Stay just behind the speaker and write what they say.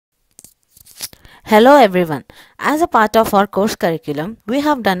Hello everyone. As a part of our course curriculum, we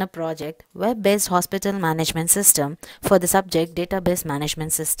have done a project web-based hospital management system for the subject database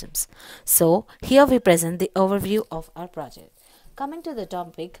management systems. So here we present the overview of our project. Coming to the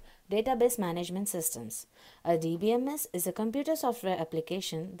topic database management systems. A DBMS is a computer software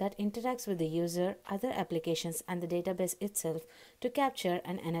application that interacts with the user, other applications and the database itself to capture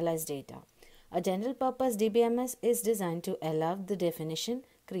and analyze data. A general purpose DBMS is designed to allow the definition,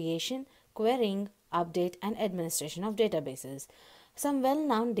 creation, querying, update and administration of databases. Some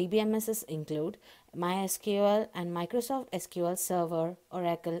well-known DBMSs include MySQL and Microsoft SQL Server,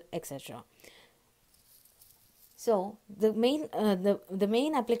 Oracle, etc. So the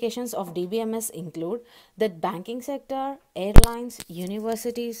main applications of DBMS include the banking sector, airlines,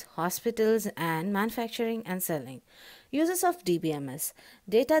 universities, hospitals, and manufacturing and selling. Uses of DBMS: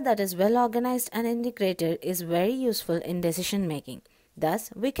 data that is well organized and integrated is very useful in decision making.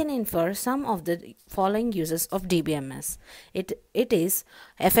 Thus, we can infer some of the following uses of DBMS. It is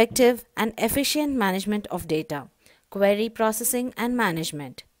effective and efficient management of data, query processing and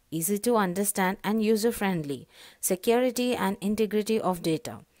management, easy to understand and user-friendly, security and integrity of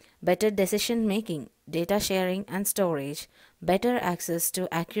data, better decision making, data sharing and storage, better access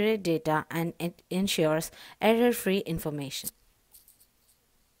to accurate data, and it ensures error-free information.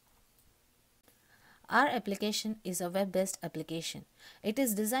 Our application is a web-based application. It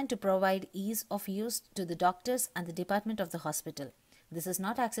is designed to provide ease of use to the doctors and the department of the hospital. This is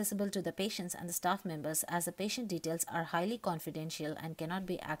not accessible to the patients and the staff members as the patient details are highly confidential and cannot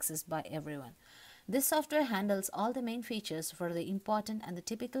be accessed by everyone. This software handles all the main features for the important and the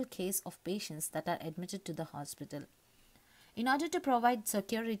typical case of patients that are admitted to the hospital. In order to provide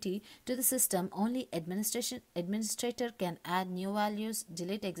security to the system, only administrator can add new values,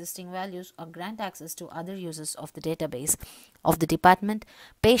 delete existing values, or grant access to other users of the database of the department,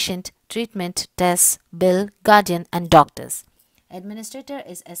 patient, treatment, tests, bill, guardian, and doctors. Administrator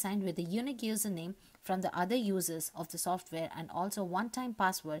is assigned with a unique username from the other users of the software and also one-time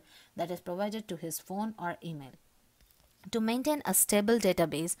password that is provided to his phone or email. To maintain a stable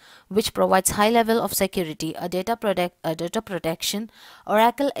database which provides high level of security, a data protection,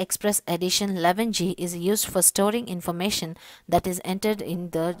 Oracle Express Edition 11G is used for storing information that is entered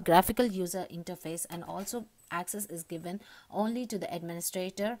in the graphical user interface, and also access is given only to the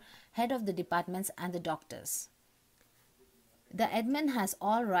administrator, head of the departments and the doctors. The admin has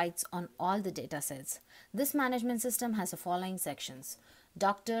all rights on all the datasets. This management system has the following sections: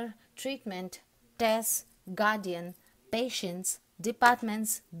 doctor, treatment, tests, guardian, patients,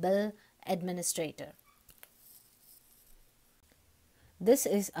 departments, bill, administrator. This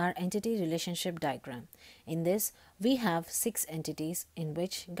is our entity relationship diagram. In this, we have 6 entities in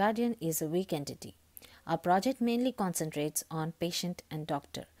which guardian is a weak entity. Our project mainly concentrates on patient and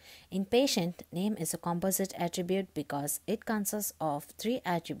doctor. In patient, name is a composite attribute because it consists of 3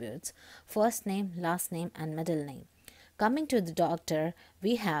 attributes: first name, last name, and middle name. Coming to the doctor,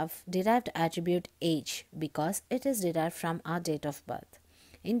 we have derived attribute age because it is derived from our date of birth.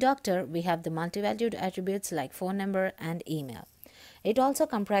 In doctor, we have the multi-valued attributes like phone number and email. It also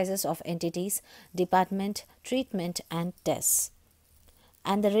comprises of entities, department, treatment, and tests.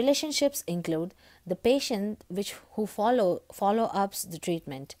 And the relationships include the patient who follow ups the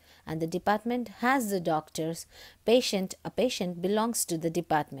treatment, and the department has the doctors. A patient belongs to the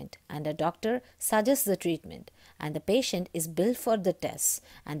department, and a doctor suggests the treatment, and the patient is billed for the tests,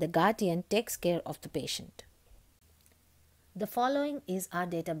 and the guardian takes care of the patient. The following is our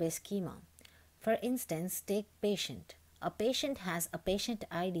database schema. For instance, take patient. A patient has a patient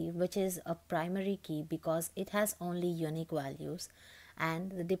ID, which is a primary key because it has only unique values,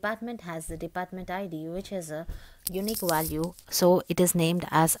 and the department has the department ID, which is a unique value, so it is named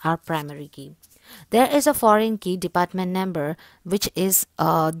as our primary key. There is a foreign key, department number, which is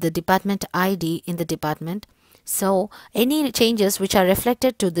the department ID in the department. So any changes which are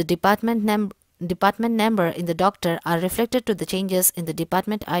reflected to the department number in the doctor are reflected to the changes in the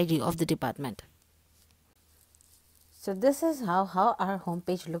department ID of the department. So this is how our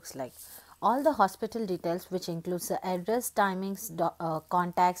homepage looks like. All the hospital details, which includes the address, timings,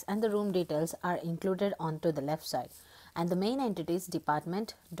 contacts and the room details, are included onto the left side. And the main entities,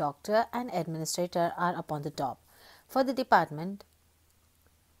 department, doctor and administrator, are upon the top. For the department,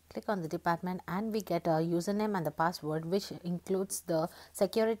 click on the department and we get a username and the password, which includes the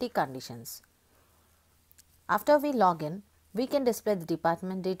security conditions. After we log in, we can display the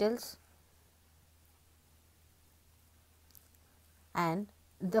department details, and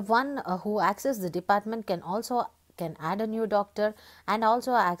the one who accesses the department can can add a new doctor and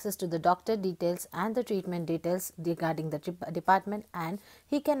also access to the doctor details and the treatment details regarding the department, and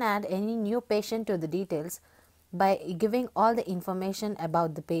he can add any new patient to the details by giving all the information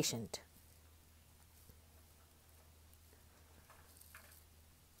about the patient.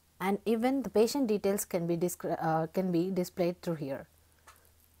 And even the patient details can be displayed through here.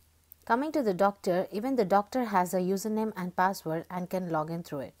 Coming to the doctor, even the doctor has a username and password and can log in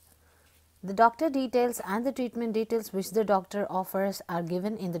through it. The doctor details and the treatment details which the doctor offers are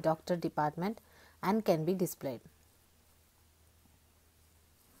given in the doctor department and can be displayed.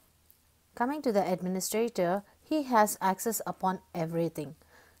 Coming to the administrator, he has access upon everything.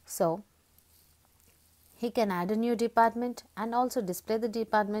 So, he can add a new department and also display the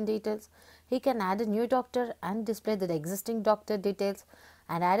department details. He can add a new doctor and display the existing doctor details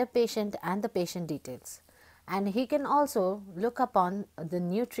and add a patient and the patient details. And he can also look upon the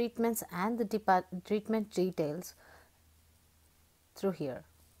new treatments and the treatment details through here.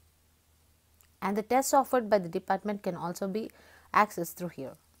 And the tests offered by the department can also be accessed through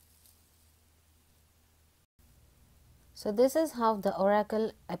here. So this is how the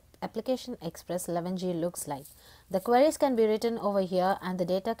Oracle Application Express 11G looks like. The queries can be written over here and the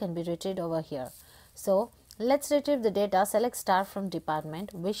data can be retrieved over here. So let's retrieve the data. Select star from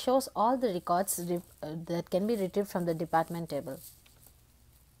department, which shows all the records that can be retrieved from the department table.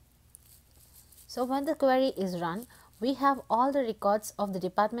 So when the query is run, we have all the records of the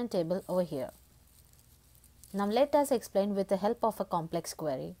department table over here. Now let us explain with the help of a complex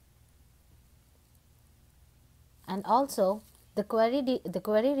query. And also the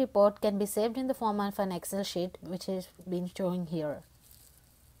query report can be saved in the form of an Excel sheet, which is been showing here.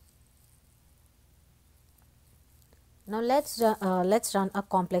 Now let's run a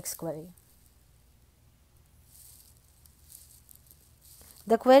complex query.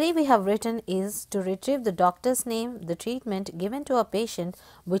 The query we have written is to retrieve the doctor's name, the treatment given to a patient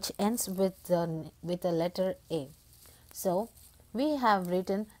which ends with the letter A. So we have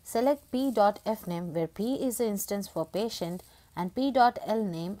written select p.f name, where p is the instance for patient, and p.l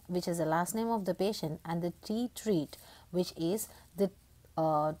name, which is the last name of the patient, and the t treat, which is the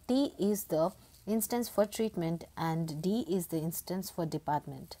t is the instance for treatment and d is the instance for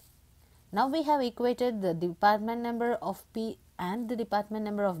department. Now we have equated the department number of p and the department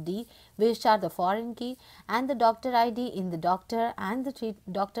number of d, which are the foreign key, and the doctor ID in the doctor and the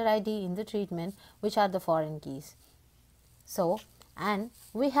doctor ID in the treatment, which are the foreign keys. So, and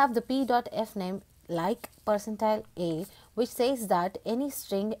we have the p.f name like percentile A, which says that any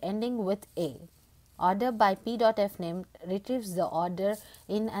string ending with A. Order by p.f name retrieves the order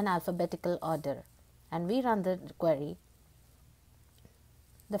in an alphabetical order, and we run the query.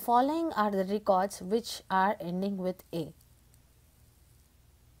 The following are the records which are ending with A.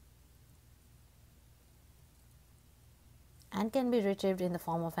 And can be retrieved in the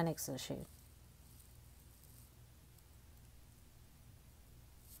form of an Excel sheet.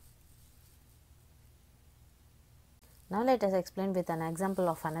 Now let us explain with an example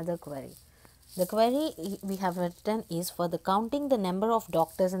of another query. The query we have written is for the counting the number of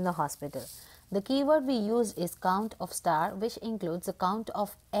doctors in the hospital. The keyword we use is count of star, which includes the count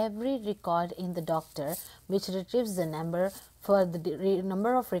of every record in the doctor, which retrieves the number for the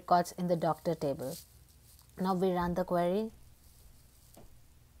number of records in the doctor table. Now we run the query.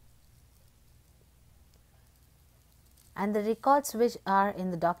 And the records which are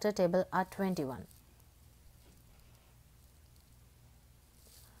in the doctor table are 21.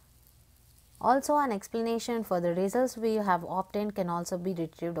 Also, an explanation for the results we have obtained can also be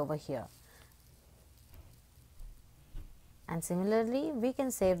retrieved over here. And similarly, we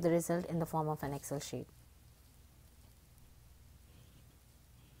can save the result in the form of an Excel sheet.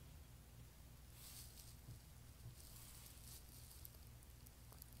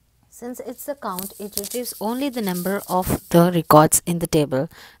 Since it's a count, it retrieves only the number of the records in the table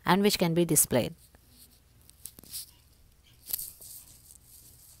and which can be displayed.